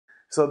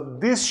So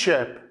this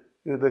shape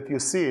that you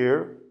see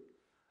here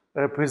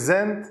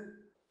represent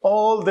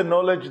all the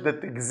knowledge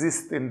that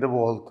exists in the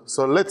world.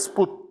 So let's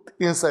put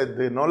inside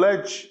the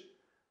knowledge,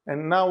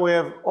 and now we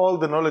have all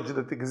the knowledge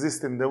that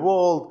exists in the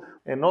world,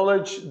 and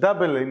knowledge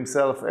double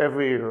himself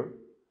every year.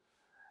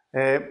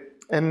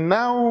 And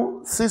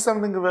now see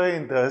something very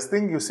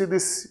interesting. You see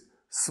these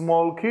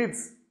small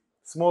kids,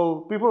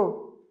 small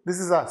people. This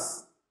is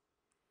us.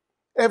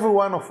 Every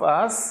one of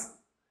us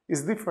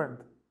is different.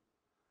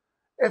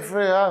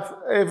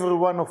 Every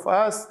one of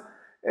us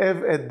have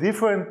a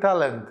different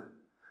talent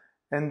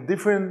and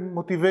different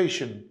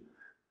motivation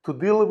to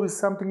deal with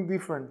something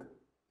different.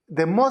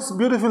 The most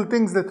beautiful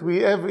things that we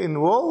have in the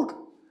world,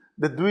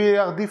 that we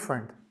are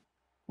different.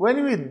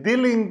 When we're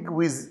dealing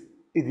with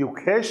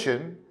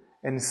education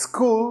and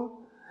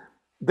school,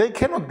 they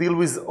cannot deal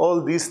with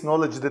all this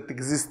knowledge that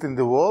exists in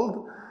the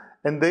world,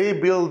 and they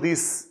build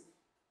this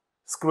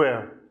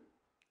square.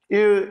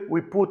 Here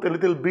we put a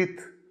little bit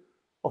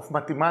of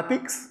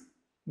mathematics,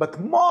 but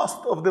most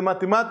of the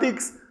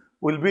mathematics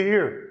will be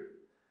here,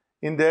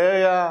 in the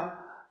area,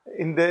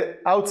 in the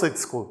outside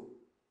school.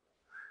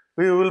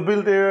 We will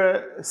build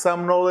here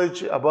some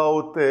knowledge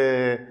about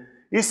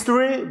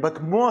history,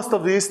 but most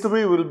of the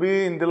history will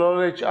be in the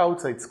knowledge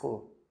outside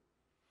school.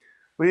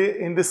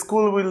 In the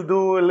school will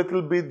do a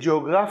little bit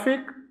geographic,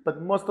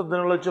 but most of the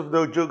knowledge of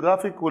the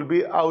geographic will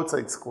be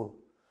outside school.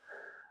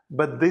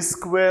 But this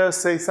square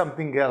says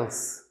something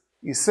else.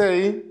 He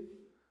say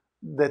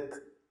that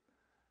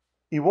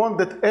he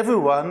wants that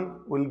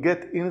everyone will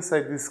get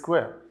inside this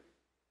square.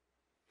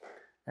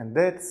 And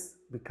that's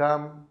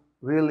become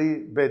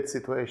really bad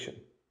situation.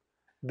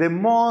 The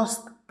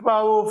most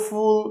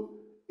powerful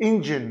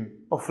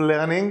engine of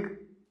learning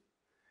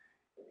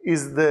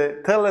is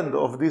the talent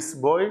of this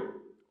boy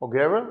or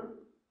girl,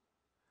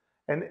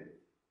 and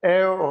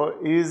her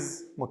or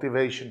his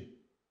motivation.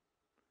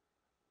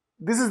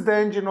 This is the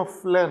engine of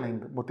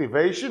learning,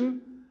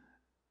 motivation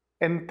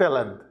and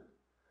talent.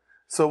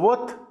 So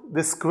what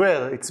the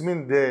square, it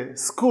means the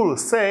school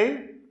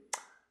say,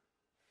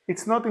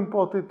 it's not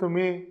important to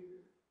me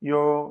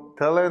your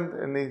talent,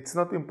 and it's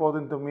not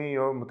important to me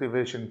your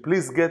motivation.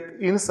 Please get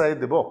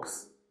inside the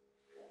box.